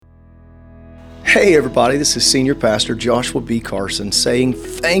Hey everybody, this is Senior Pastor Joshua B. Carson saying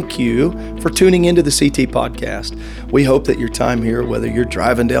thank you for tuning into the CT Podcast. We hope that your time here, whether you're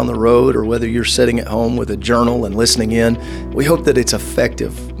driving down the road or whether you're sitting at home with a journal and listening in, we hope that it's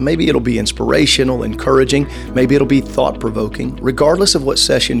effective. Maybe it'll be inspirational, encouraging, maybe it'll be thought-provoking. Regardless of what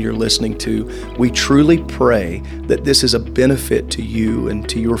session you're listening to, we truly pray that this is a benefit to you and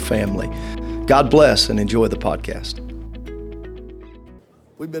to your family. God bless and enjoy the podcast.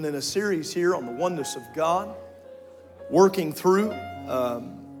 We've been in a series here on the oneness of God, working through the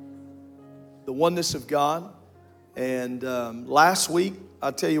oneness of God. And last week,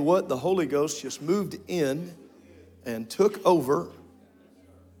 I tell you what, the Holy Ghost just moved in and took over,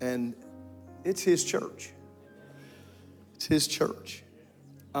 and it's His church. It's His church.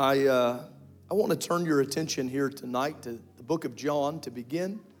 I want to turn your attention here tonight to the book of John to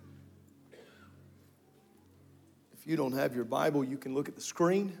begin. If you don't have your Bible, you can look at the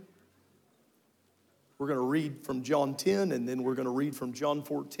screen. We're going to read from John 10, and then we're going to read from John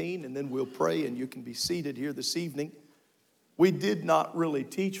 14, and then we'll pray, and you can be seated here this evening. We did not really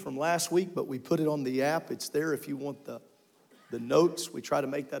teach from last week, but we put it on the app. It's there if you want the notes. We try to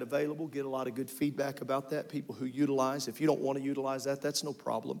make that available, get a lot of good feedback about that, people who utilize. If you don't want to utilize that, that's no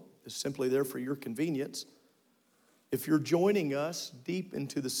problem. It's simply there for your convenience. If you're joining us deep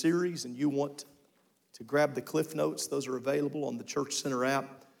into the series and you want to grab the Cliff Notes, those are available on the Church Center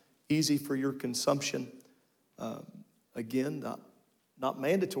app, easy for your consumption. Again, not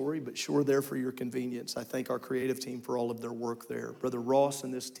mandatory, but sure there for your convenience. I thank our creative team for all of their work there. Brother Ross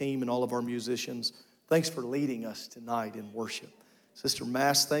and this team and all of our musicians, thanks for leading us tonight in worship. Sister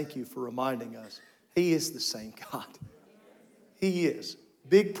Mass, thank you for reminding us He is the same God. He is.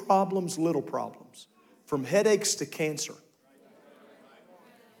 Big problems, little problems, from headaches to cancer.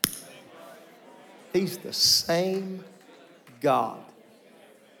 He's the same God.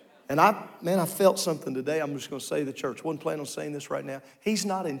 And I felt something today. I'm just going to say to the church. Wasn't planning on saying this right now. He's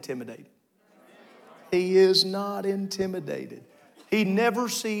not intimidated. He is not intimidated. He never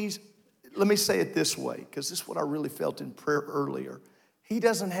sees, let me say it this way, because this is what I really felt in prayer earlier. He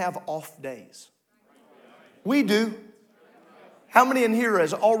doesn't have off days. We do. How many in here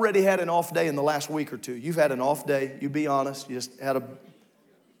has already had an off day in the last week or two? You've had an off day. You be honest. You just had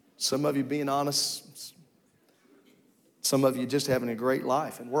some of you being honest, some of you just having a great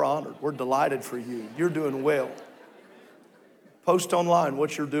life, and we're honored. We're delighted for you. You're doing well. Post online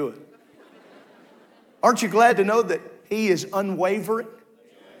what you're doing. Aren't you glad to know that He is unwavering?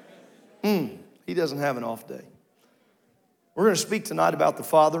 He doesn't have an off day. We're going to speak tonight about the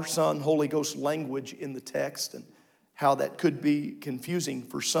Father, Son, Holy Ghost language in the text and how that could be confusing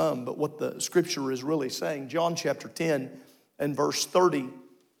for some, but what the Scripture is really saying. John chapter 10 and verse 30.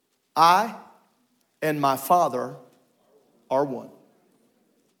 I and my Father are one.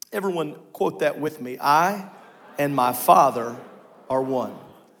 Everyone quote that with me. I and my Father are one.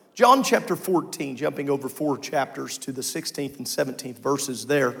 John chapter 14, jumping over 4 chapters to the 16th and 17th verses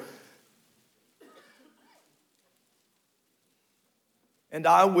there. And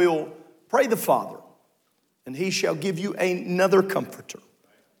I will pray the Father, and He shall give you another comforter,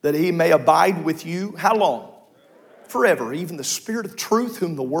 that He may abide with you. How long? Forever, even the Spirit of truth,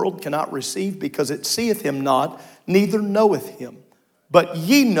 whom the world cannot receive, because it seeth Him not, neither knoweth Him. But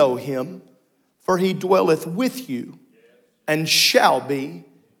ye know Him, for He dwelleth with you, and shall be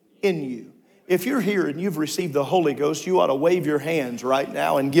in you. If you're here and you've received the Holy Ghost, you ought to wave your hands right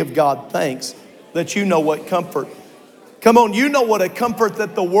now and give God thanks that you know what comfort. Come on, you know what a comfort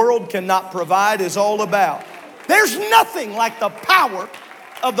that the world cannot provide is all about. There's nothing like the power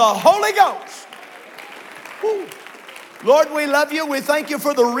of the Holy Ghost. Woo. Lord, we love you. We thank you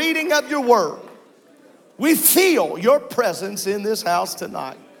for the reading of your word. We feel your presence in this house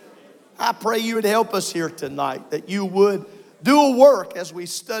tonight. I pray you would help us here tonight, that you would do a work as we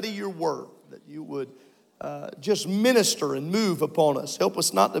study your word, that you would just minister and move upon us. Help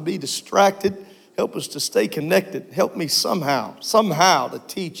us not to be distracted. Help us to stay connected. Help me somehow to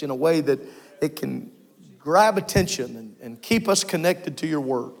teach in a way that it can grab attention and keep us connected to your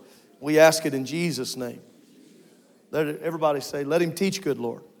word. We ask it in Jesus' name. Let everybody say, let Him teach, good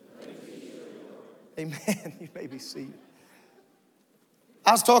Lord. Amen. You may be seated.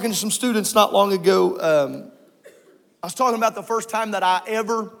 I was talking to some students not long ago. I was talking about the first time that I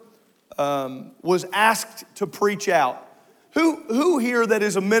ever was asked to preach out. Who here that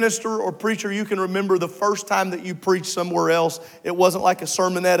is a minister or preacher, you can remember the first time that you preached somewhere else? It wasn't like a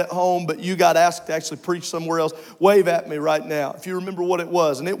sermonette at home, but you got asked to actually preach somewhere else. Wave at me right now if you remember what it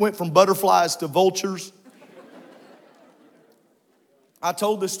was. And it went from butterflies to vultures. I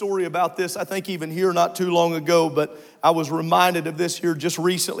told this story about this, I think even here not too long ago, but I was reminded of this here just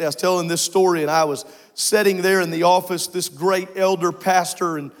recently. I was telling this story, and I was sitting there in the office, this great elder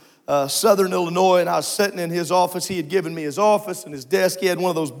pastor in Southern Illinois, and I was sitting in his office. He had given me his office and his desk. He had one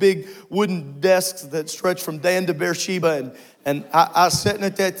of those big wooden desks that stretched from Dan to Beersheba, and I was sitting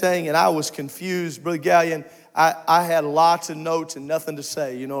at that thing, and I was confused. Brother Gallion, I had lots of notes and nothing to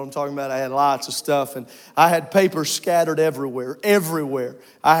say. You know what I'm talking about? I had lots of stuff, and I had papers scattered everywhere.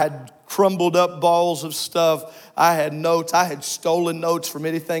 I had crumbled up balls of stuff. I had notes. I had stolen notes from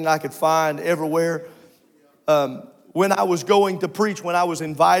anything I could find everywhere. When I was going to preach, when I was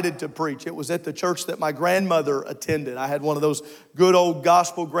invited to preach, it was at the church that my grandmother attended. I had one of those good old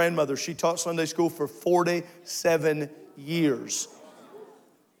gospel grandmothers. She taught Sunday school for 47 years.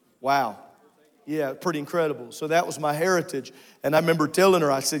 Wow. Yeah, pretty incredible. So that was my heritage. And I remember telling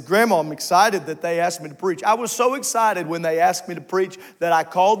her, I said, Grandma, I'm excited that they asked me to preach. I was so excited when they asked me to preach that I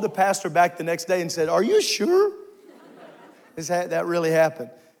called the pastor back the next day and said, are you sure? That really happened?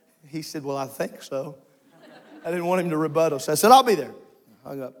 He said, well, I think so. I didn't want him to rebuttal. So I said, I'll be there. I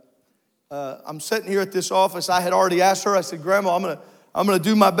hung up. I'm sitting here at this office. I had already asked her. I said, Grandma, I'm gonna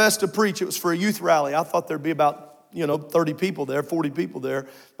do my best to preach. It was for a youth rally. I thought there'd be about 30 people there, 40 people there,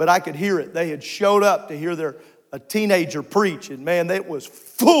 but I could hear it. They had showed up to hear a teenager preach, and man, it was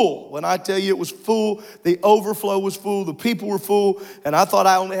full. When I tell you it was full, the overflow was full, the people were full, and I thought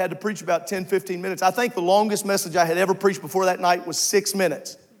I only had to preach about 10, 15 minutes. I think the longest message I had ever preached before that night was 6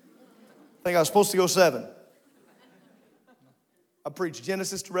 minutes. I think I was supposed to go 7. I preached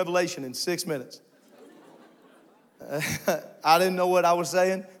Genesis to Revelation in 6 minutes. I didn't know what I was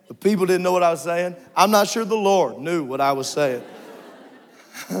saying. The people didn't know what I was saying. I'm not sure the Lord knew what I was saying.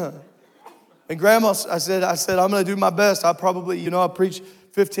 And Grandma, I said, I'm going to do my best. I probably, I preach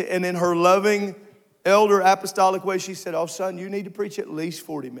 15. And in her loving, elder, apostolic way, she said, oh, son, you need to preach at least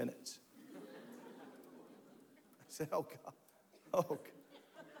 40 minutes. I said, oh, God. Oh,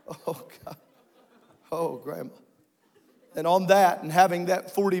 God. Oh, God. Oh, Grandma. And on that, and having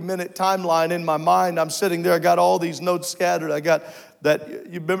that 40-minute timeline in my mind, I'm sitting there. I got all these notes scattered. I got that.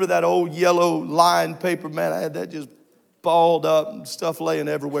 You remember that old yellow lined paper, man? I had that just balled up and stuff laying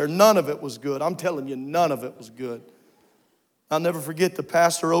everywhere. None of it was good. I'm telling you, none of it was good. I'll never forget the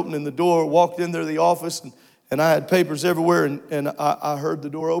pastor opening the door, walked in there to the office, and I had papers everywhere. And I heard the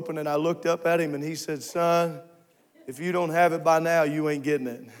door open, and I looked up at him, and he said, son, if you don't have it by now, you ain't getting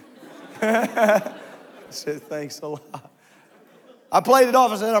it. I said, thanks a lot. I played it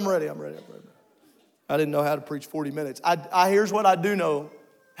off. I said, I'm ready. I didn't know how to preach 40 minutes. Here's what I do know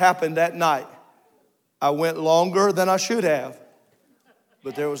happened that night. I went longer than I should have,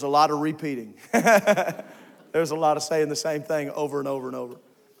 but there was a lot of repeating. There was a lot of saying the same thing over and over and over.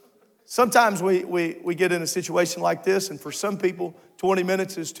 Sometimes we get in a situation like this, and for some people, 20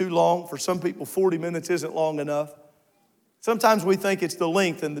 minutes is too long. For some people, 40 minutes isn't long enough. Sometimes we think it's the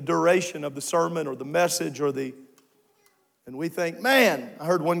length and the duration of the sermon or the message and we think, man, I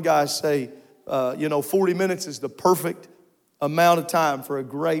heard one guy say, 40 minutes is the perfect amount of time for a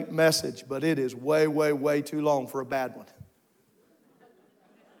great message, but it is way, way, way too long for a bad one.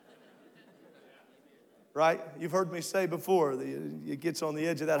 Right? You've heard me say before, it gets on the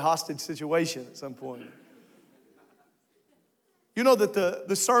edge of that hostage situation at some point. You know that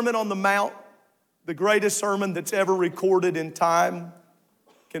the Sermon on the Mount, the greatest sermon that's ever recorded in time,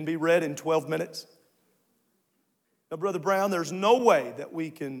 can be read in 12 minutes? Now, Brother Brown, there's no way that we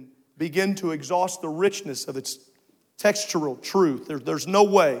can begin to exhaust the richness of its textural truth. There's no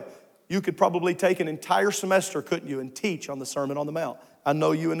way. You could probably take an entire semester, couldn't you, and teach on the Sermon on the Mount. I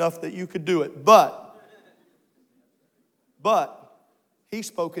know you enough that you could do it. But he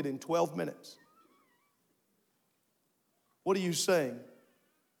spoke it in 12 minutes. What are you saying?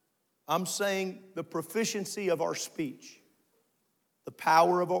 I'm saying the proficiency of our speech, the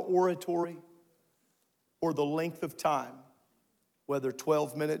power of our oratory, or the length of time, whether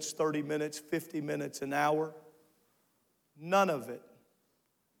 12 minutes, 30 minutes, 50 minutes, an hour, none of it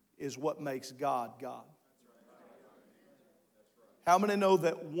is what makes God, God. How many know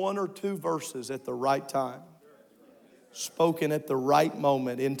that one or two verses at the right time, spoken at the right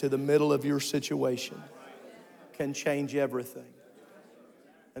moment into the middle of your situation, can change everything?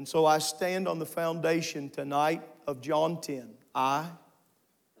 And so I stand on the foundation tonight of John 10. I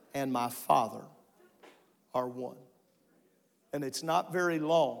and my Father are one. And it's not very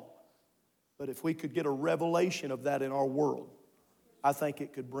long, but if we could get a revelation of that in our world, I think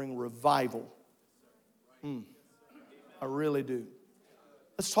it could bring revival. I really do.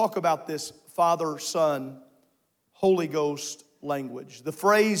 Let's talk about this Father, Son, Holy Ghost language. The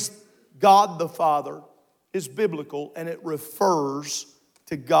phrase God the Father is biblical and it refers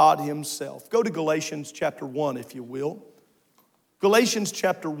to God himself. Go to Galatians chapter 1, if you will. Galatians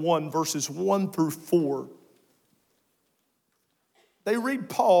chapter 1, verses 1 through 4. They read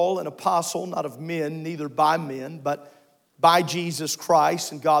Paul, an apostle, not of men, neither by men, but by Jesus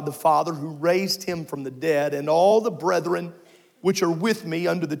Christ and God the Father, who raised him from the dead, and all the brethren which are with me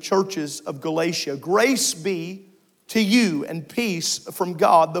under the churches of Galatia. Grace be to you and peace from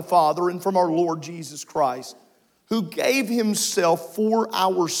God the Father and from our Lord Jesus Christ, who gave himself for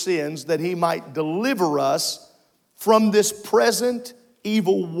our sins that he might deliver us from this present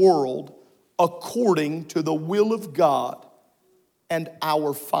evil world according to the will of God and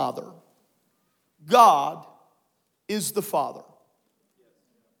our Father. God is the Father.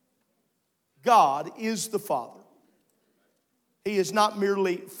 God is the Father. He is not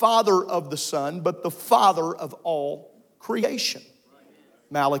merely Father of the Son, but the Father of all creation.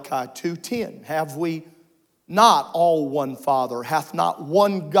 Malachi 2:10, have we not all one Father? Hath not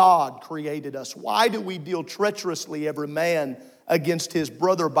one God created us? Why do we deal treacherously every man against his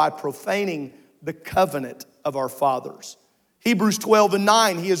brother by profaning the covenant of our fathers? Hebrews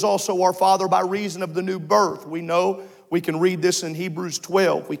 12:9, he is also our Father by reason of the new birth. We know we can read this in Hebrews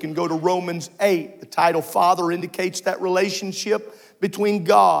 12. We can go to Romans 8. The title Father indicates that relationship between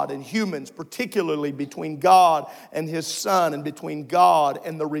God and humans, particularly between God and his Son and between God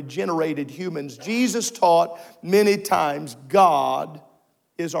and the regenerated humans. Jesus taught many times God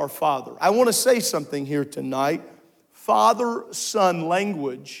is our Father. I want to say something here tonight. Father-son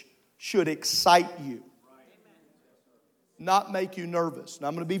language should excite you, not make you nervous. Now,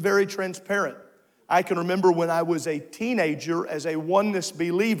 I'm going to be very transparent. I can remember when I was a teenager, as a oneness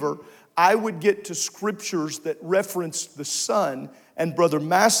believer, I would get to scriptures that referenced the Son, and Brother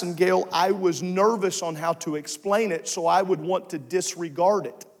Massengale, I was nervous on how to explain it, so I would want to disregard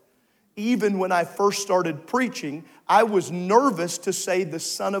it. Even when I first started preaching, I was nervous to say the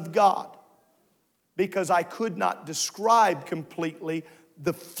Son of God, because I could not describe completely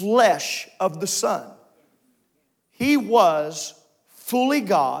the flesh of the Son. He was fully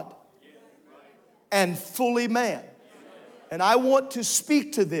God and fully man. And I want to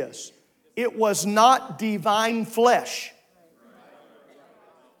speak to this. It was not divine flesh.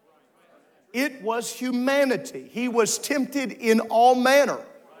 It was humanity. He was tempted in all manner.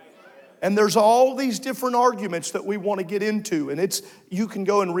 And there's all these different arguments that we want to get into. And you can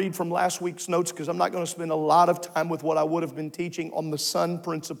go and read from last week's notes, because I'm not going to spend a lot of time with what I would have been teaching on the Son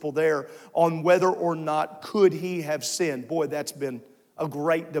principle there, on whether or not could he have sinned. Boy, that's been a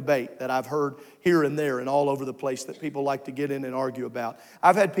great debate that I've heard here and there and all over the place that people like to get in and argue about.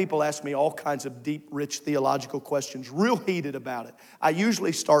 I've had people ask me all kinds of deep, rich theological questions, real heated about it. I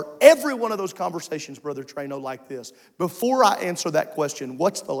usually start every one of those conversations, Brother Trano, like this. Before I answer that question,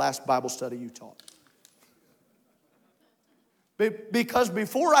 what's the last Bible study you taught? Because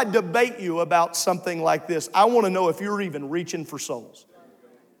before I debate you about something like this, I want to know if you're even reaching for souls.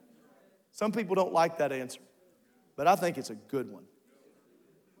 Some people don't like that answer, but I think it's a good one.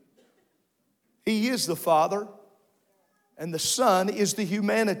 He is the Father, and the Son is the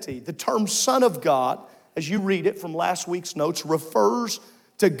humanity. The term Son of God, as you read it from last week's notes, refers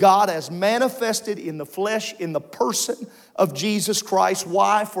to God as manifested in the flesh, in the person of Jesus Christ.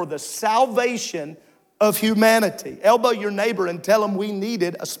 Why? For the salvation of humanity. Elbow your neighbor and tell him we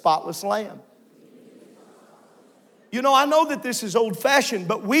needed a spotless lamb. You know, I know that this is old-fashioned,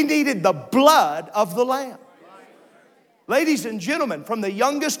 but we needed the blood of the lamb. Ladies and gentlemen, from the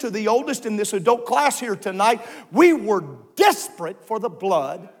youngest to the oldest in this adult class here tonight, we were desperate for the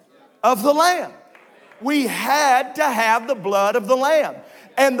blood of the Lamb. We had to have the blood of the Lamb.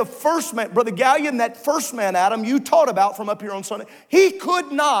 And the first man, Brother Gallion, that first man, Adam, you taught about from up here on Sunday, he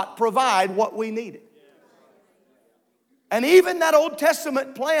could not provide what we needed. And even that Old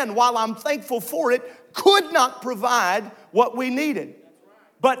Testament plan, while I'm thankful for it, could not provide what we needed.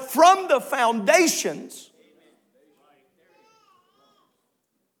 But from the foundations,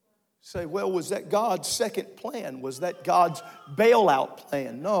 say, well, was that God's second plan? Was that God's bailout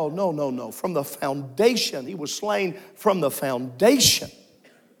plan? No. From the foundation, he was slain from the foundation.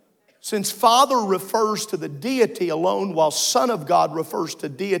 Since Father refers to the deity alone, while Son of God refers to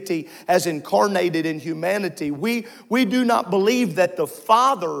deity as incarnated in humanity, we do not believe that the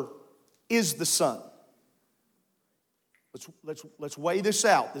Father is the Son. Let's weigh this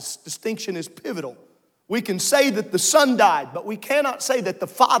out. This distinction is pivotal. We can say that the Son died, but we cannot say that the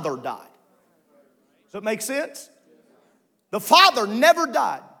Father died. Does that make sense? The Father never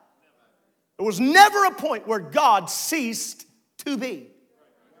died. There was never a point where God ceased to be.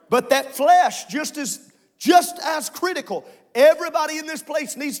 But that flesh, just as critical. Everybody in this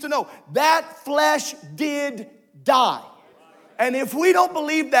place needs to know that flesh did die. And if we don't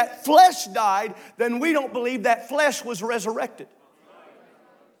believe that flesh died, then we don't believe that flesh was resurrected.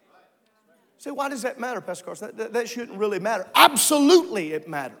 Say, why does that matter, Pastor Carson? That shouldn't really matter. Absolutely it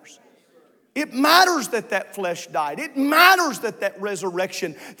matters. It matters that that flesh died. It matters that that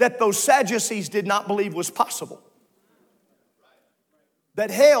resurrection, that those Sadducees did not believe was possible. That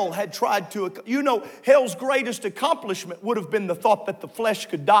hell had tried to, hell's greatest accomplishment would have been the thought that the flesh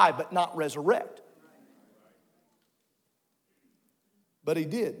could die but not resurrect. But he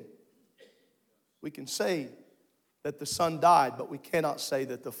did. We can say that the Son died, but we cannot say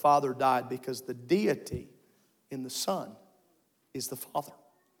that the Father died, because the deity in the Son is the Father.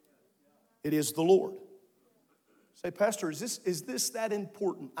 It is the Lord. Say, Pastor, is this that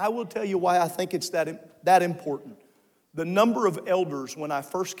important? I will tell you why I think it's that important. The number of elders when I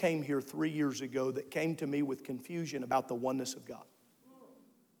first came here 3 years ago that came to me with confusion about the oneness of God.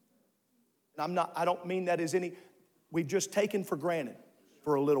 And I don't mean that as we've just taken for granted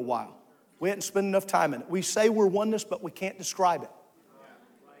for a little while. We hadn't spent enough time in it. We say we're oneness, but we can't describe it.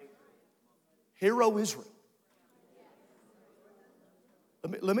 Hear, O Israel.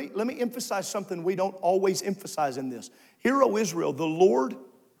 Let me emphasize something we don't always emphasize in this. Hear, O Israel, the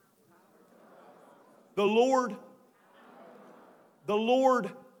Lord,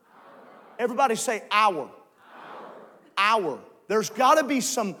 everybody say our. There's got to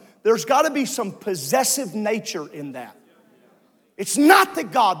be some possessive nature in that. It's not the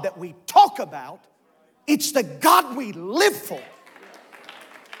God that we talk about, it's the God we live for.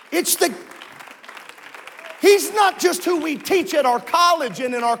 He's not just who we teach at our college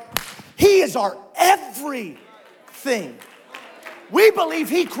and He is our everything. We believe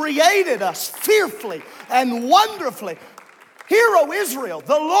He created us fearfully and wonderfully. Hear, O Israel,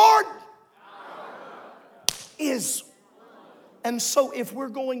 the Lord is. And so if we're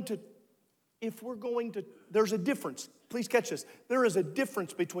going to, there's a difference. Please catch this. There is a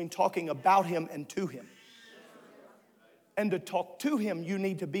difference between talking about Him and to Him. And to talk to Him, you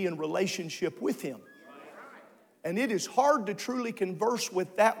need to be in relationship with Him. And it is hard to truly converse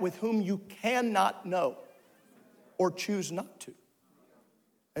with that with whom you cannot know or choose not to.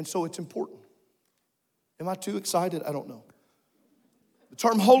 And so it's important. Am I too excited? I don't know. The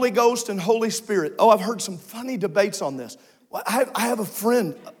term Holy Ghost and Holy Spirit. Oh, I've heard some funny debates on this. I have a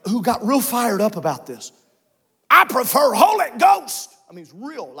friend who got real fired up about this. I prefer Holy Ghost. I mean, it's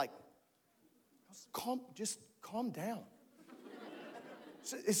real. Like, just calm down.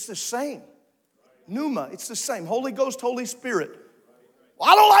 It's the same. Pneuma, it's the same. Holy Ghost, Holy Spirit. Well,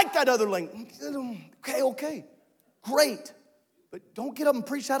 I don't like that other language. Okay. Great. But don't get up and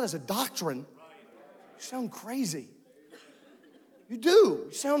preach that as a doctrine. You sound crazy. You do.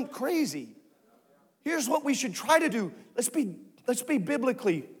 You sound crazy. Here's what we should try to do. Let's be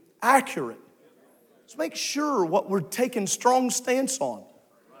biblically accurate. Let's make sure what we're taking strong stance on.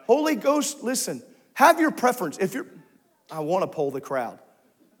 Holy Ghost, listen, have your preference. I want to poll the crowd.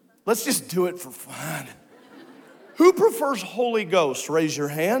 Let's just do it for fun. Who prefers Holy Ghost? Raise your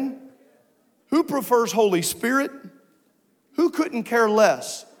hand. Who prefers Holy Spirit? Who couldn't care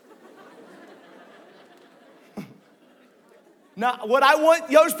less? Now, what I want,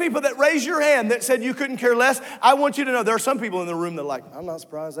 those people that raised your hand that said you couldn't care less, I want you to know there are some people in the room that are like, I'm not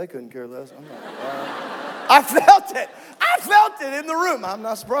surprised they couldn't care less. I'm not surprised. I felt it in the room. I'm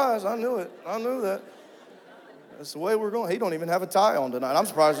not surprised. I knew it. I knew that. That's the way we're going. He don't even have a tie on tonight. I'm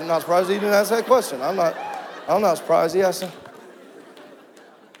not surprised he didn't ask that question. I'm not surprised he asked it.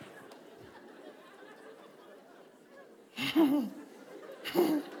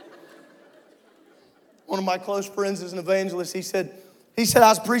 One of my close friends is an evangelist. He said, I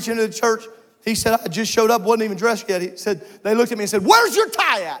was preaching to the church. He said, I just showed up, wasn't even dressed yet. He said, they looked at me and said, where's your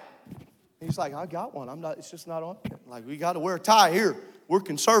tie at? He's like, I got one. It's just not on. Like, we got to wear a tie here. We're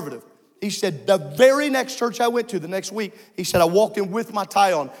conservative. He said, the very next church I went to the next week, he said, I walked in with my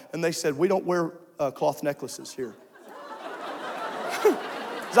tie on, and they said, we don't wear cloth necklaces here.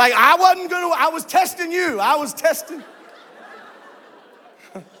 It's like, I was testing you.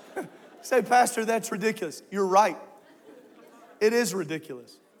 Say, Pastor, that's ridiculous. You're right. It is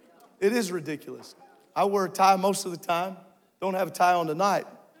ridiculous. It is ridiculous. I wear a tie most of the time. Don't have a tie on tonight.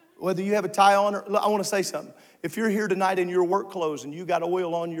 Whether you have a tie on or, I want to say something. If you're here tonight in your work clothes and you got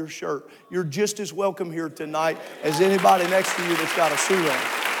oil on your shirt, you're just as welcome here tonight as anybody next to you that's got a suit on.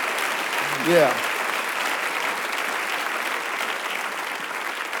 Yeah.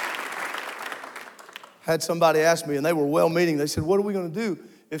 Had somebody ask me, and they were well-meaning. They said, what are we going to do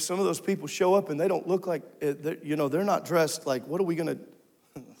if some of those people show up and they don't look like, they're not dressed like, what are we going to do?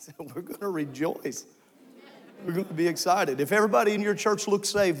 We're going to rejoice. We're going to be excited. If everybody in your church looks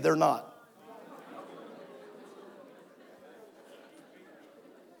saved, they're not.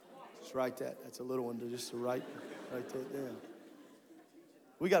 Just write that. That's a little one to write that down.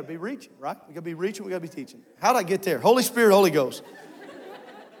 We got to be reaching, right? We got to be reaching. We got to be teaching. How'd I get there? Holy Spirit, Holy Ghost.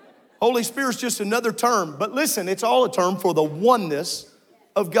 Holy Spirit's just another term. But listen, it's all a term for the oneness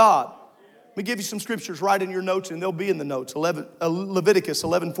of God. Let me give you some scriptures right in your notes, and they'll be in the notes. Leviticus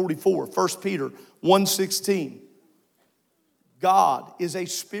 11:44, 1 Peter 1:16. God is a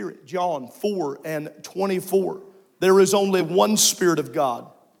spirit. John 4:24. There is only one Spirit of God.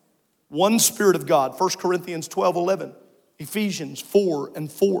 One Spirit of God. 1 Corinthians 12:11. Ephesians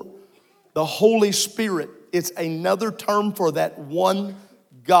 4:4. The Holy Spirit is another term for that one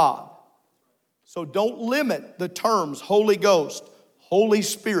God. So don't limit the terms Holy Ghost, Holy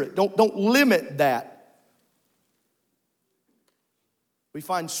Spirit. Don't limit that. We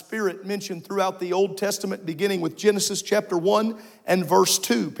find Spirit mentioned throughout the Old Testament, beginning with Genesis chapter 1 and verse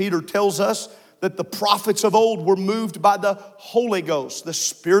 2. Peter tells us that the prophets of old were moved by the Holy Ghost, the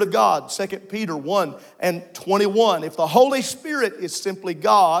Spirit of God. 2 Peter 1:21. If the Holy Spirit is simply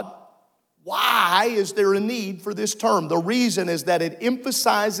God, why is there a need for this term? The reason is that it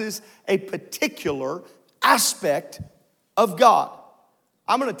emphasizes a particular aspect of God.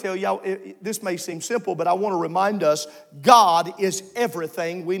 I'm going to tell you, this may seem simple, but I want to remind us, God is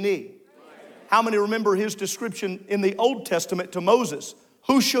everything we need. How many remember his description in the Old Testament to Moses?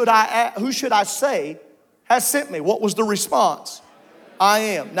 Who should I say has sent me? What was the response? I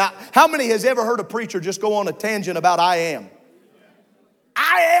am. Now, how many has ever heard a preacher just go on a tangent about I am?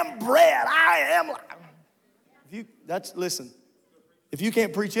 I am bread. I am. Listen, if you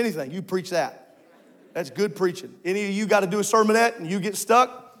can't preach anything, you preach that. That's good preaching. Any of you got to do a sermonette and you get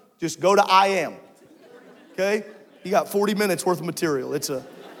stuck, just go to I am. Okay? You got 40 minutes worth of material.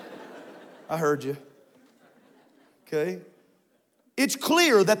 I heard you. Okay? It's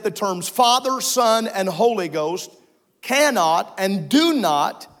clear that the terms Father, Son, and Holy Ghost cannot and do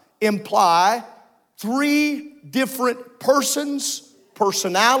not imply three different persons,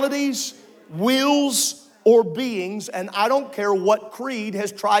 personalities, wills, or beings, and I don't care what creed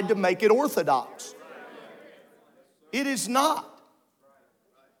has tried to make it orthodox. It is not.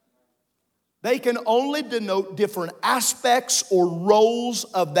 They can only denote different aspects or roles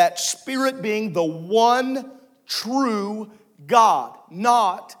of that Spirit being the one true God,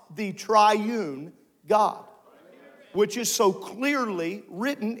 not the triune God, which is so clearly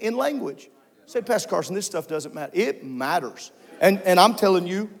written in language. Say, Pastor Carson, this stuff doesn't matter. It matters. And I'm telling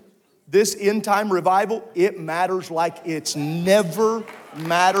you, this end time revival, it matters like it's never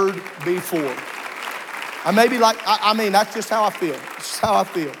mattered before. I mean, that's just how I feel. That's how I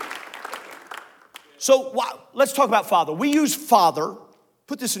feel. So let's talk about Father. We use Father,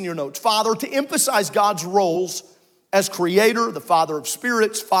 put this in your notes, Father, to emphasize God's roles as Creator, the Father of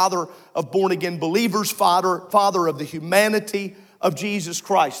spirits, Father of born-again believers, Father of the humanity of Jesus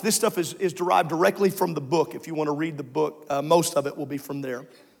Christ. This stuff is derived directly from the book. If you want to read the book, most of it will be from there. I'm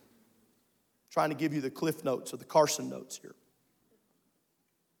trying to give you the Cliff Notes or the Carson Notes here.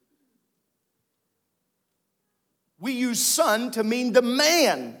 We use Son to mean the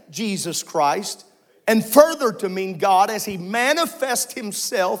man, Jesus Christ, and further to mean God as he manifests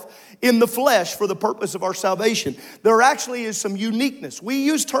himself in the flesh for the purpose of our salvation. There actually is some uniqueness. We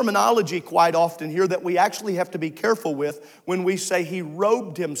use terminology quite often here that we actually have to be careful with when we say he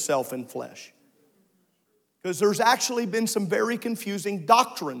robed himself in flesh. Because there's actually been some very confusing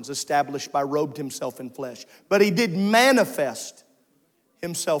doctrines established by robed himself in flesh. But he did manifest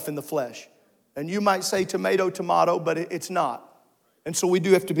himself in the flesh. And you might say tomato, but it's not. And so we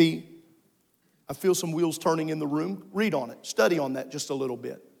do have to be, I feel some wheels turning in the room. Read on it. Study on that just a little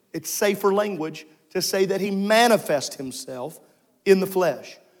bit. It's safer language to say that he manifests himself in the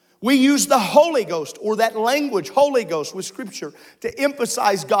flesh. We use the Holy Ghost, or that language, Holy Ghost, with Scripture to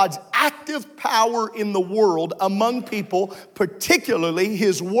emphasize God's active power in the world among people, particularly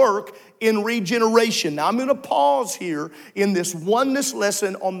his work in regeneration. Now, I'm going to pause here in this oneness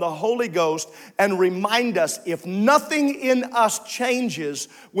lesson on the Holy Ghost and remind us, if nothing in us changes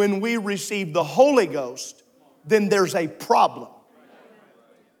when we receive the Holy Ghost, then there's a problem.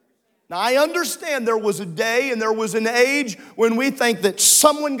 Now, I understand there was a day and there was an age when we think that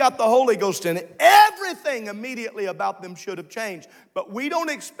someone got the Holy Ghost and everything immediately about them should have changed. But we don't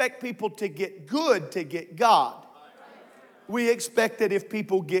expect people to get good to get God. We expect that if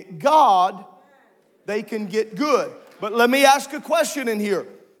people get God, they can get good. But let me ask a question in here.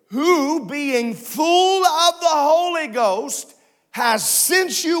 Who, being full of the Holy Ghost, has,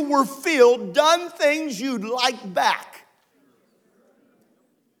 since you were filled, done things you'd like back?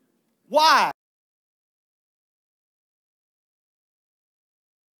 Why?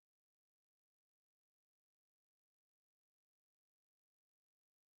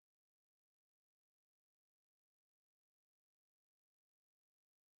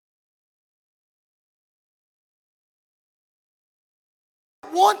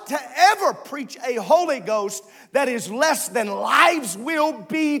 don't want to ever preach a Holy Ghost that is less than lives will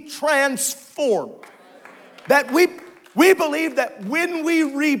be transformed. That we believe that when we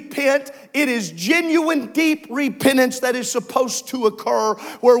repent, it is genuine, deep repentance that is supposed to occur,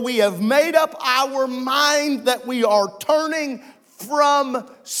 where we have made up our mind that we are turning from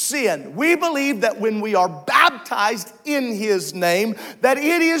sin. We believe that when we are baptized in His name, that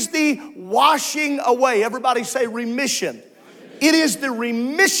it is the washing away. Everybody say remission. It is the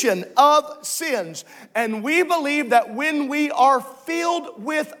remission of sins. And we believe that when we are filled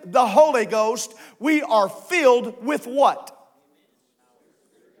with the Holy Ghost, we are filled with what?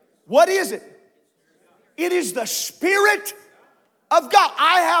 What is it? It is the Spirit of God.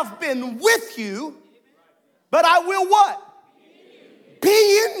 I have been with you, but I will what?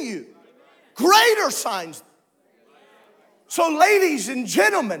 Be in you. Greater signs. So ladies and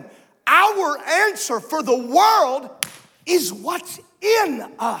gentlemen, our answer for the world is what's in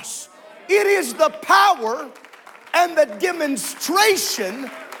us. It is the power and the demonstration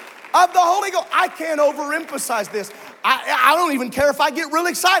of the Holy Ghost. I can't overemphasize this. I don't even care if I get real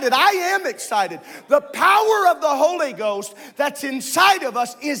excited. I am excited. The power of the Holy Ghost that's inside of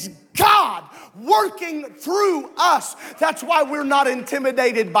us is God working through us. That's why we're not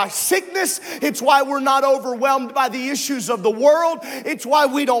intimidated by sickness. It's why we're not overwhelmed by the issues of the world. It's why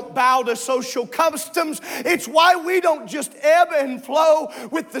we don't bow to social customs. It's why we don't just ebb and flow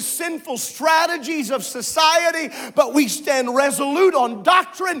with the sinful strategies of society, but we stand resolute on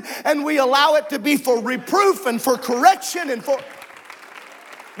doctrine, and we allow it to be for reproof and for correction and for...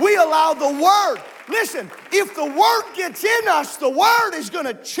 We allow the Word. Listen, if the Word gets in us, the Word is going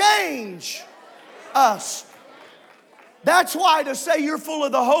to change us. That's why to say you're full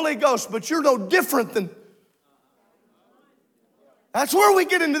of the Holy Ghost, but you're no different than... That's where we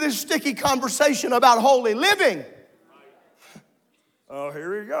get into this sticky conversation about holy living. Oh,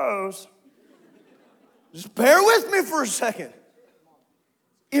 here he goes. Just bear with me for a second.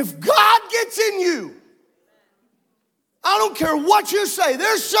 If God gets in you, I don't care what you say.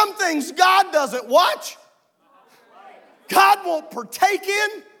 There's some things God doesn't watch. God won't partake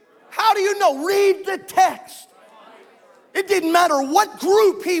in. How do you know? Read the text. It didn't matter what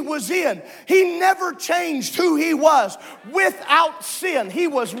group he was in. He never changed who he was without sin. He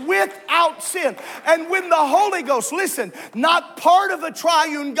was without sin. And when the Holy Ghost, listen, not part of a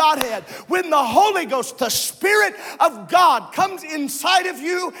triune Godhead, when the Holy Ghost, the Spirit of God, comes inside of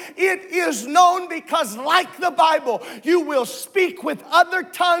you, it is known because, like the Bible, you will speak with other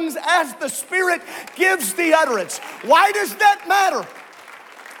tongues as the Spirit gives the utterance. Why does that matter?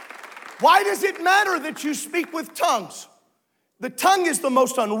 Why does it matter that you speak with tongues? The tongue is the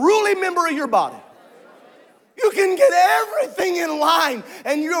most unruly member of your body. You can get everything in line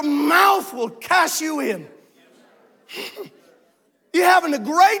and your mouth will cash you in. You're having a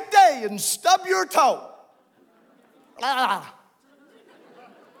great day and stub your toe.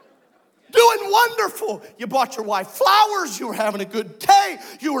 Doing wonderful. You bought your wife flowers. You were having a good day.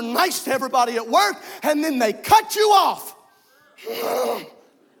 You were nice to everybody at work. And then they cut you off.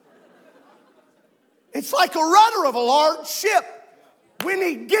 It's like a rudder of a large ship. When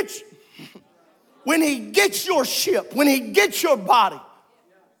he gets your ship, when he gets your body,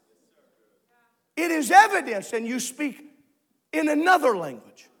 it is evidence, and you speak in another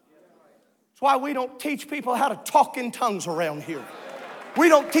language. That's why we don't teach people how to talk in tongues around here. We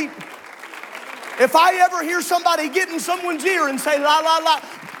don't teach. If I ever hear somebody get in someone's ear and say la la la,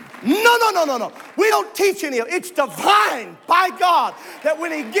 no. We don't teach any of it. It's divine by God that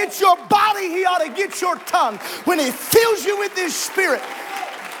when he gets your body, he ought to get your tongue. When he fills you with his Spirit.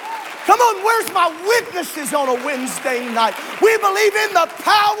 Come on, where's my witnesses on a Wednesday night? We believe in the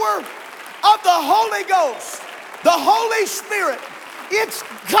power of the Holy Ghost, the Holy Spirit. It's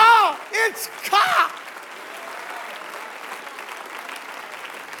God. It's God.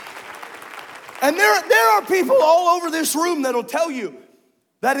 And there are people all over this room that'll tell you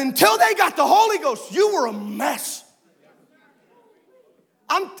that until they got the Holy Ghost, you were a mess.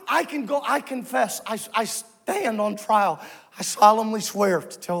 I confess, I stand on trial. I solemnly swear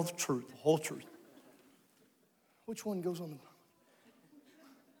to tell the truth, the whole truth. Which one goes on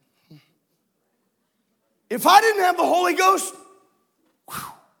the... If I didn't have the Holy Ghost,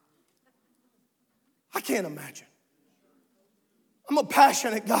 I can't imagine. I'm a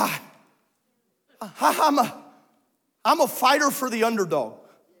passionate guy. I'm a fighter for the underdog.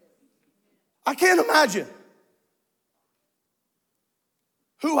 I can't imagine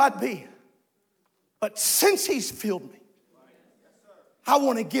who I'd be. But since he's filled me, I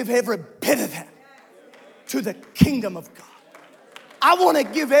want to give every bit of that to the kingdom of God. I want to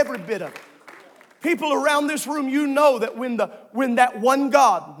give every bit of it. People around this room, you know that when that one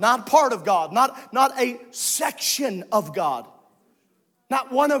God, not part of God, not a section of God,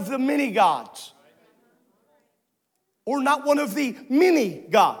 not one of the many gods, or not one of the many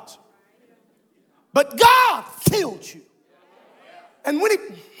gods, but God filled you. And when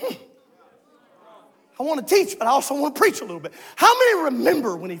I want to teach, but I also want to preach a little bit. How many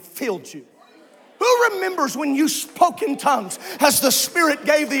remember when He filled you? Who remembers when you spoke in tongues as the Spirit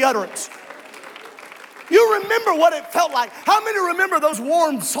gave the utterance? You remember what it felt like. How many remember those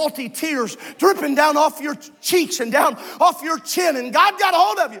warm, salty tears dripping down off your cheeks and down off your chin, and God got a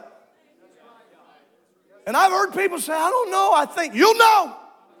hold of you? And I've heard people say, I don't know, I think. You'll know.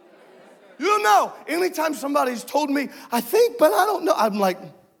 You'll know. Anytime somebody's told me, I think, but I don't know, I'm like,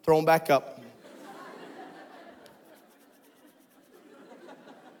 throw them back up.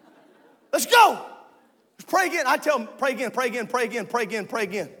 Let's go. Let's pray again. I tell them, pray again, pray again, pray again, pray again, pray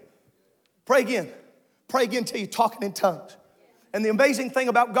again. Pray again. Pray again till you're talking in tongues. And the amazing thing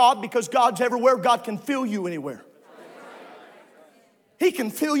about God, because God's everywhere, God can fill you anywhere. He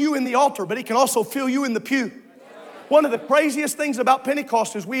can fill you in the altar, but He can also fill you in the pew. One of the craziest things about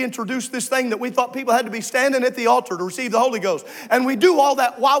Pentecost is we introduced this thing that we thought people had to be standing at the altar to receive the Holy Ghost. And we do all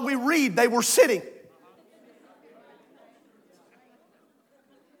that while we read. They were sitting.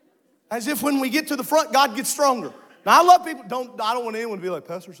 As if when we get to the front, God gets stronger. Now, I love people. I don't want anyone to be like,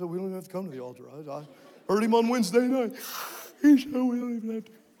 Pastor said we don't even have to come to the altar. I heard him on Wednesday night. He said we don't even have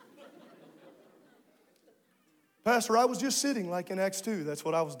to. Pastor, I was just sitting like in Acts 2. That's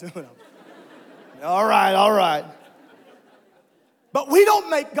what I was doing. All right. But we don't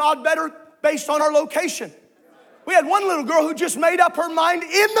make God better based on our location. We had one little girl who just made up her mind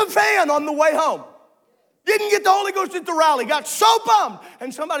in the van on the way home. Didn't get the Holy Ghost at the rally. Got so bummed.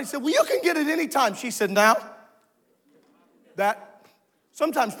 And somebody said, well, you can get it anytime. She said, now, that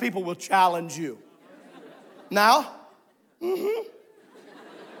sometimes people will challenge you. Now,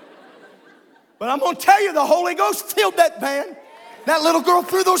 But I'm going to tell you, the Holy Ghost filled that van. That little girl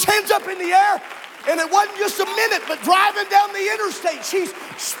threw those hands up in the air. And it wasn't just a minute, but driving down the interstate, she's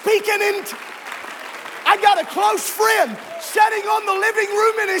speaking in. I got a close friend sitting on the living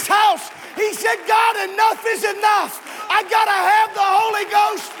room in his house. He said, God, enough is enough. I got to have the Holy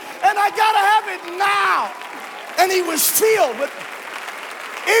Ghost, and I got to have it now. And he was filled with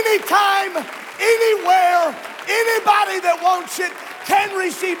anytime, anywhere, anybody that wants it can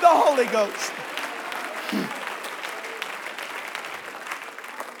receive the Holy Ghost.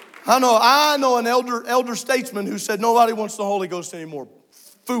 I know an elder statesman who said nobody wants the Holy Ghost anymore.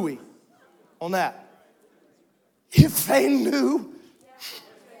 Phooey on that. If they knew.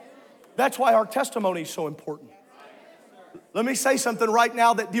 That's why our testimony is so important. Let me say something right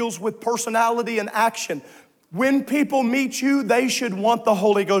now that deals with personality and action. When people meet you, they should want the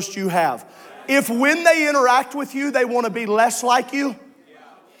Holy Ghost you have. If when they interact with you, they want to be less like you.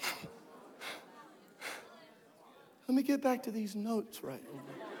 Let me get back to these notes right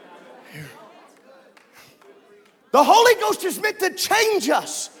here. The Holy Ghost is meant to change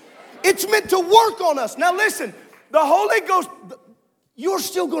us. It's meant to work on us. Now listen, the Holy Ghost, you're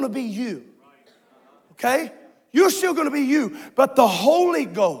still going to be you. Okay? You're still going to be you. But the Holy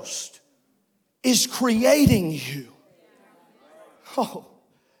Ghost is creating you. Oh,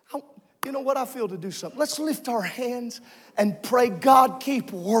 you know what? I feel to do something. Let's lift our hands and pray, God,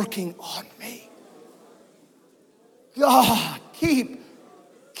 keep working on me. God, keep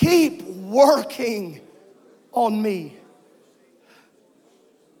working on me.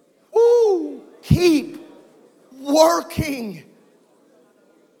 Ooh, keep working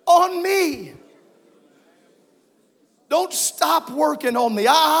on me. Don't stop working on me.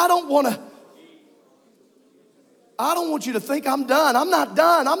 I don't want you to think I'm done. I'm not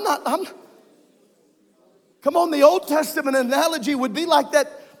done. Come on, the Old Testament analogy would be like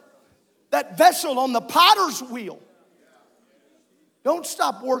that vessel on the potter's wheel. Don't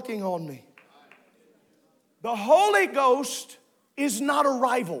stop working on me. The Holy Ghost is not a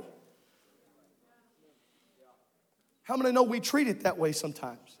rival. How many know we treat it that way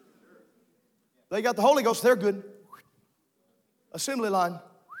sometimes? They got the Holy Ghost, they're good. Assembly line.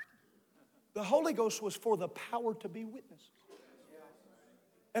 The Holy Ghost was for the power to be witness.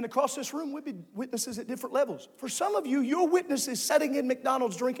 And across this room, we'd be witnesses at different levels. For some of you, your witness is sitting in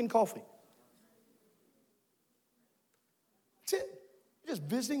McDonald's drinking coffee. That's it. You're just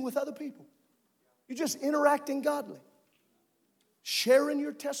visiting with other people. You're just interacting godly. Sharing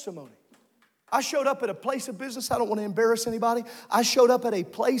your testimony. I showed up at a place of business. I don't want to embarrass anybody. I showed up at a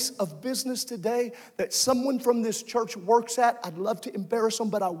place of business today that someone from this church works at. I'd love to embarrass them,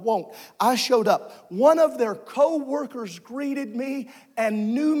 but I won't. I showed up. One of their co-workers greeted me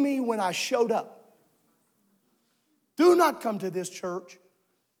and knew me when I showed up. Do not come to this church.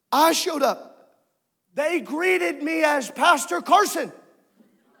 I showed up. They greeted me as Pastor Carson.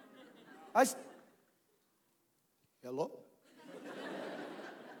 Hello?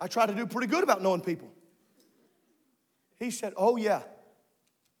 I try to do pretty good about knowing people. He said, oh yeah,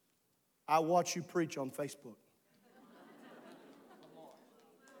 I watch you preach on Facebook.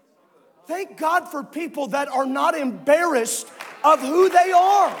 Thank God for people that are not embarrassed of who they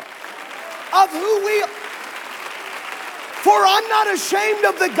are, of who we are. For I'm not ashamed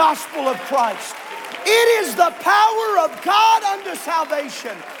of the gospel of Christ. It is the power of God unto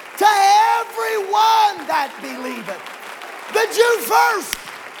salvation to everyone that believeth. The Jew first,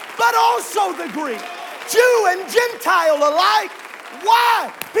 but also the Greek. Jew and Gentile alike.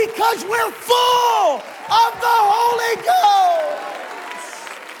 Why? Because we're full of the Holy Ghost.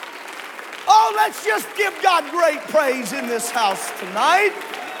 Oh, let's just give God great praise in this house tonight.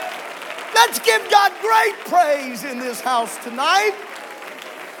 Let's give God great praise in this house tonight.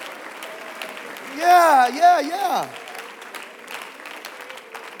 Yeah.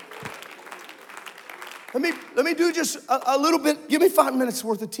 Let me do just a little bit. Give me 5 minutes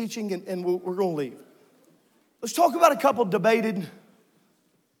worth of teaching and we're going to leave. Let's talk about a couple debated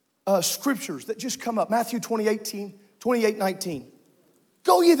scriptures that just come up. Matthew 28:19.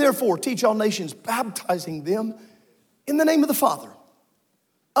 Go ye therefore, teach all nations, baptizing them in the name of the Father,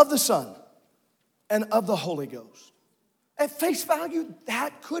 of the Son, and of the Holy Ghost. At face value,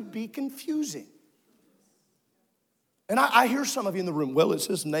 that could be confusing. And I hear some of you in the room, well, it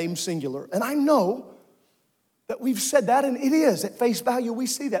says name singular. And I know that we've said that, and it is. At face value, we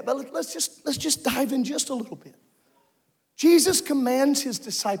see that. But let's just dive in just a little bit. Jesus commands his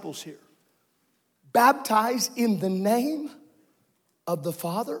disciples here, baptize in the name of the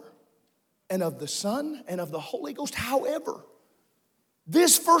Father and of the Son and of the Holy Ghost. However,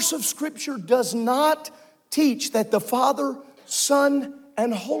 this verse of Scripture does not teach that the Father, Son,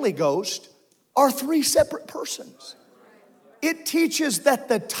 and Holy Ghost are three separate persons. It teaches that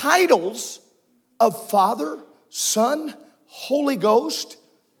the titles of Father, Son, Holy Ghost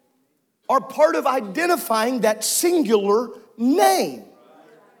are part of identifying that singular name.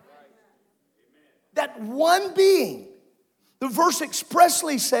 That one being. The verse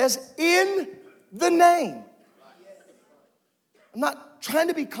expressly says, in the name. I'm not trying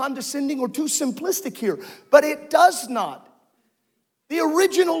to be condescending or too simplistic here, but it does not. The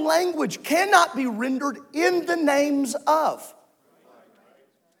original language cannot be rendered in the names of.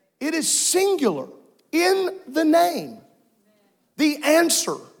 It is singular, in the name. The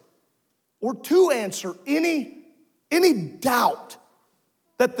answer, or to answer any doubt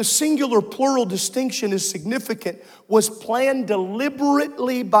that the singular plural distinction is significant, was planned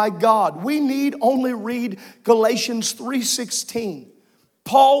deliberately by God. We need only read Galatians 3:16.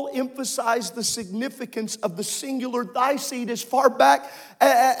 Paul emphasized the significance of the singular thy seed as far back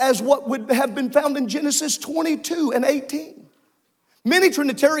as what would have been found in Genesis 22:18. Many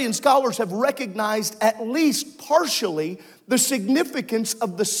Trinitarian scholars have recognized at least partially the significance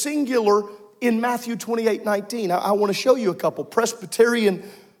of the singular in Matthew 28:19. I want to show you a couple. Presbyterian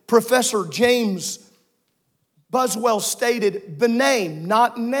professor James Buswell stated, the name,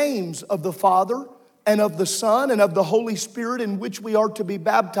 not names of the Father and of the Son and of the Holy Spirit in which we are to be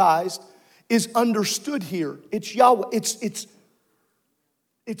baptized is understood here. It's Yahweh. It's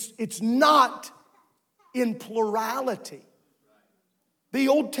not in plurality. The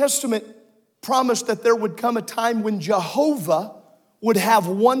Old Testament promised that there would come a time when Jehovah would have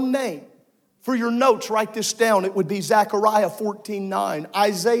one name. For your notes, write this down. It would be Zechariah 14:9,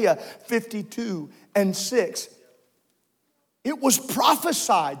 Isaiah 52:6. It was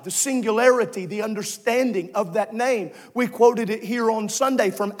prophesied, the singularity, the understanding of that name. We quoted it here on Sunday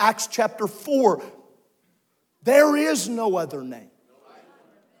from Acts chapter 4. There is no other name.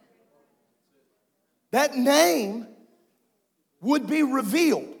 That name would be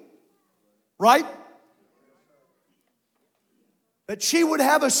revealed, right? That she would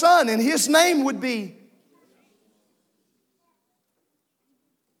have a son and his name would be.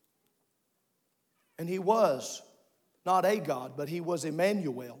 And he was not a God, but he was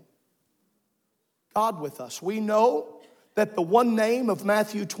Emmanuel, God with us. We know that the one name of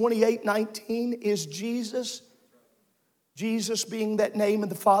Matthew 28:19 is Jesus. Jesus being that name of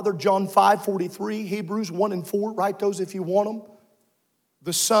the Father, John 5:43, Hebrews 1:4, write those if you want them.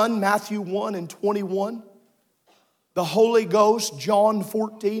 The Son, Matthew 1:21. The Holy Ghost, John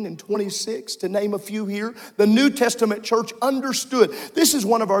 14:26, to name a few here. The New Testament church understood. This is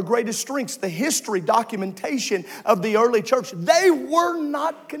one of our greatest strengths, the history documentation of the early church. They were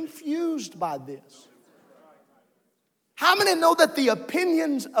not confused by this. How many know that the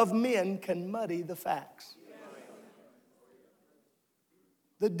opinions of men can muddy the facts?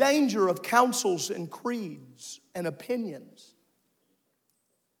 The danger of councils and creeds and opinions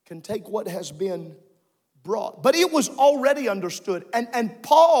can take what has been brought. But it was already understood. And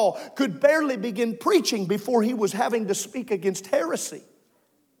Paul could barely begin preaching before he was having to speak against heresy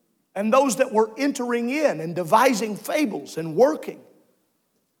and those that were entering in and devising fables and working.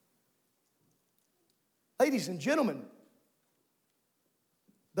 Ladies and gentlemen,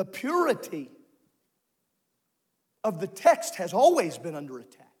 the purity of the text has always been under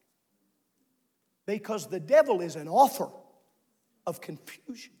attack because the devil is an author of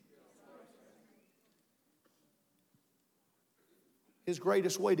confusion. His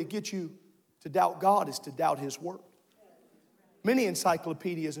greatest way to get you to doubt God is to doubt His Word. Many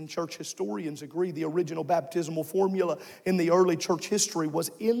encyclopedias and church historians agree the original baptismal formula in the early church history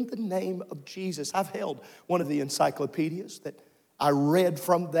was in the name of Jesus. I've held one of the encyclopedias that I read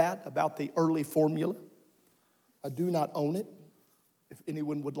from that about the early formula. I do not own it. If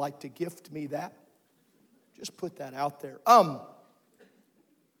anyone would like to gift me that, just put that out there.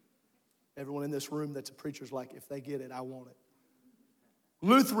 Everyone in this room that's a preacher's like, if they get it, I want it.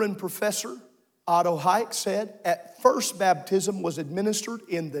 Lutheran professor Otto Hike said, at first baptism was administered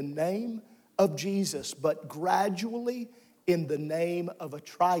in the name of Jesus, but gradually in the name of a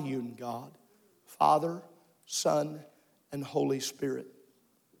triune God, Father, Son, and Holy Spirit.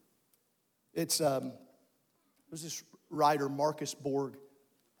 There's this writer, Marcus Borg,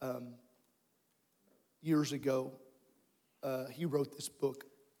 years ago. He wrote this book,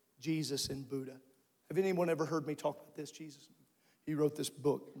 Jesus and Buddha. Have anyone ever heard me talk about this, Jesus? He wrote this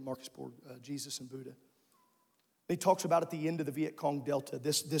book, Marcus Borg, Jesus and Buddha. He talks about at the end of the Viet Cong Delta,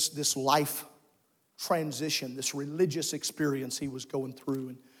 this life transition, this religious experience he was going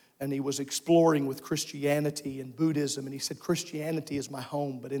through. And he was exploring with Christianity and Buddhism. And he said, Christianity is my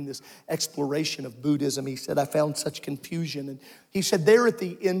home. But in this exploration of Buddhism, he said, I found such confusion. And he said, there at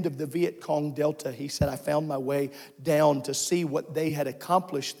the end of the Viet Cong Delta, he said, I found my way down to see what they had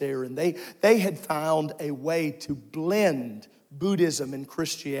accomplished there. And they had found a way to blend Buddhism and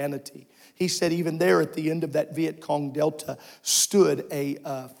Christianity. He said even there at the end of that Viet Cong Delta stood a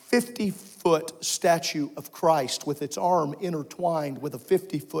 50-foot statue of Christ with its arm intertwined with a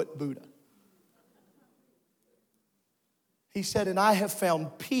 50-foot Buddha. He said, and I have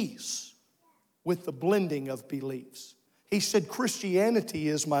found peace with the blending of beliefs. He said, Christianity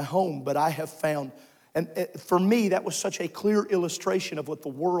is my home, but I have found, and for me, that was such a clear illustration of what the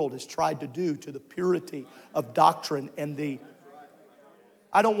world has tried to do to the purity of doctrine and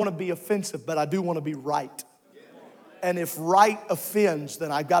I don't want to be offensive, but I do want to be right. And if right offends, then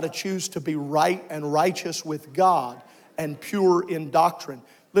I've got to choose to be right and righteous with God and pure in doctrine.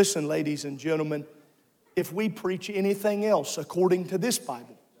 Listen, ladies and gentlemen, if we preach anything else according to this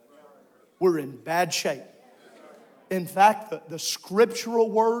Bible, we're in bad shape. In fact, the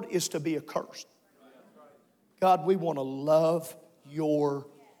scriptural word is to be accursed. God, we want to love your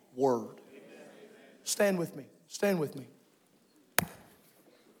word. Stand with me. Stand with me.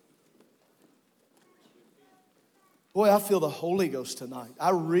 Boy, I feel the Holy Ghost tonight.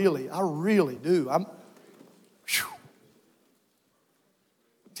 I really do.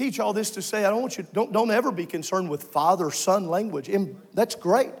 Teach all this to say, I don't want you, don't ever be concerned with father-son language. That's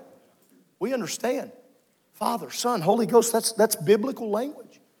great. We understand. Father, Son, Holy Ghost, that's biblical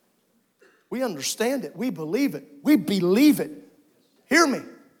language. We understand it. We believe it. We believe it. Hear me.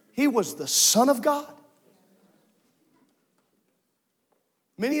 He was the Son of God.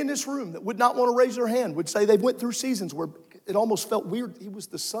 Many in this room that would not want to raise their hand would say they went through seasons where it almost felt weird. He was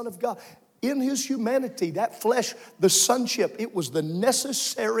the Son of God. In His humanity, that flesh, the sonship, it was the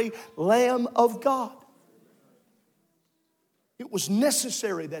necessary Lamb of God. It was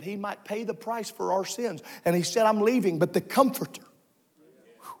necessary that He might pay the price for our sins. And He said, I'm leaving, but the Comforter.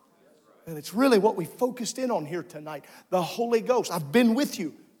 And it's really what we focused in on here tonight. The Holy Ghost. I've been with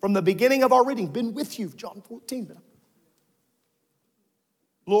you from the beginning of our reading. Been with you, John 14.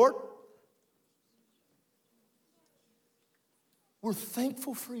 Lord, we're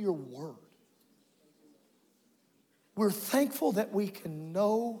thankful for your word. We're thankful that we can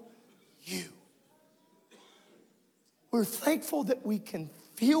know you. We're thankful that we can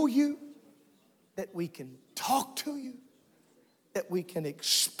feel you, that we can talk to you, that we can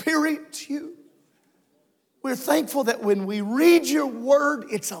experience you. We're thankful that when we read your word,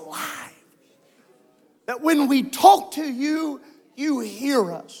 it's alive. That when we talk to you, you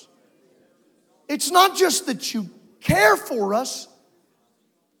hear us. It's not just that you care for us,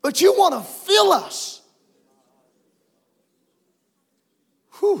 but you want to fill us.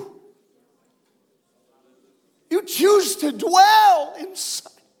 Whew. You choose to dwell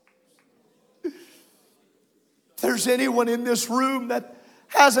inside. If there's anyone in this room that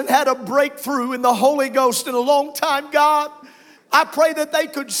hasn't had a breakthrough in the Holy Ghost in a long time, God, I pray that they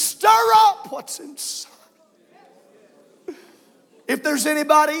could stir up what's inside. If there's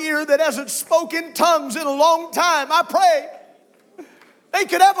anybody here that hasn't spoken tongues in a long time, I pray they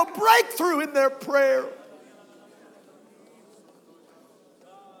could have a breakthrough in their prayer.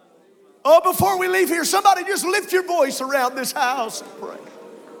 Oh, before we leave here, somebody just lift your voice around this house and pray.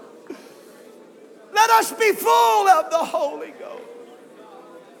 Let us be full of the Holy Ghost.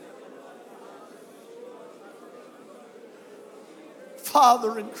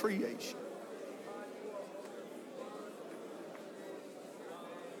 Father in creation,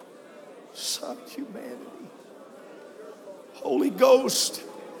 Son, humanity, Holy Ghost,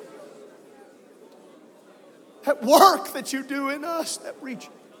 that work that you do in us that reaches.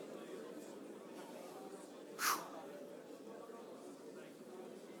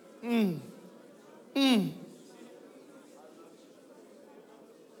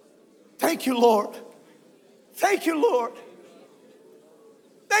 Thank you, Lord. Thank you, Lord.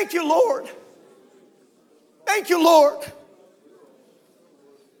 Thank you, Lord. Thank you, Lord.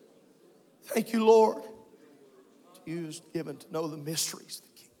 Thank you, Lord. You was given to know the mysteries of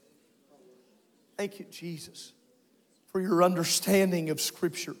the kingdom. Thank you, Jesus, for your understanding of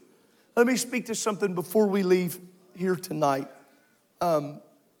Scripture. Let me speak to something before we leave here tonight.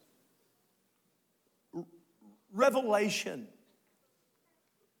 Revelation.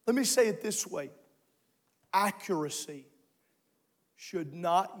 Let me say it this way. Accuracy should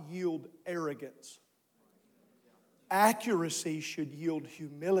not yield arrogance. Accuracy should yield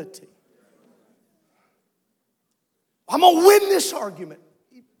humility. I'm going to win this argument.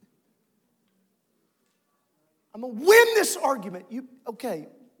 I'm going to win this argument. Okay,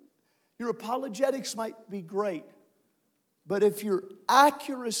 your apologetics might be great, but if your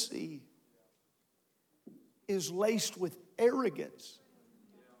accuracy is laced with arrogance,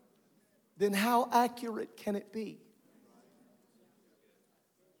 then how accurate can it be?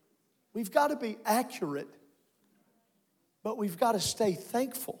 We've got to be accurate, but we've got to stay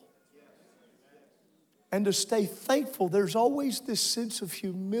thankful. And to stay thankful, there's always this sense of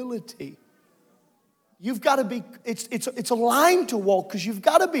humility. You've got to be, it's a line to walk because you've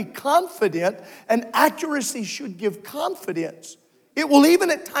got to be confident, and accuracy should give confidence. It will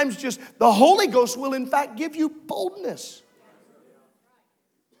even at times the Holy Ghost will in fact give you boldness.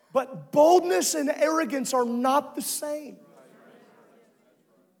 But boldness and arrogance are not the same.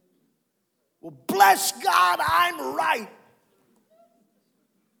 Well, bless God, I'm right.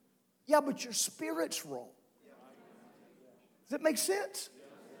 Yeah, but your spirit's wrong. Does that make sense?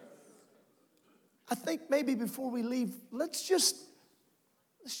 I think maybe before we leave, let's just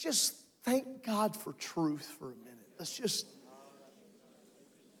thank God for truth for a minute. Let's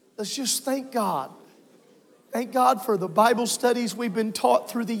just thank God. Thank God for the Bible studies we've been taught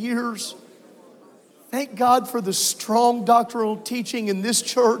through the years. Thank God for the strong doctrinal teaching in this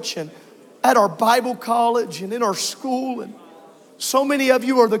church and at our Bible college and in our school. And so many of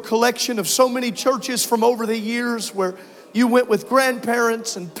you are the collection of so many churches from over the years where you went with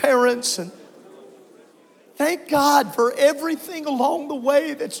grandparents and parents. And thank God for everything along the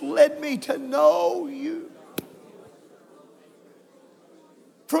way that's led me to know you.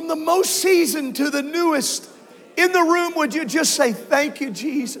 From the most seasoned to the newest in the room, would you just say, thank you,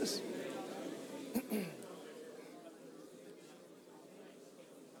 Jesus?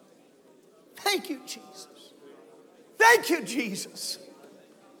 Thank you, Jesus. Thank you, Jesus.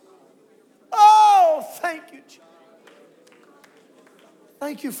 Oh, thank you, Jesus.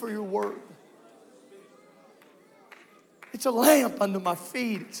 Thank you for your word. It's a lamp unto my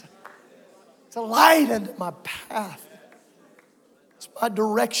feet. It's a light unto my path. It's my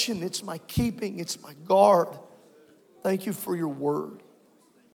direction. It's my keeping. It's my guard. Thank you for your word.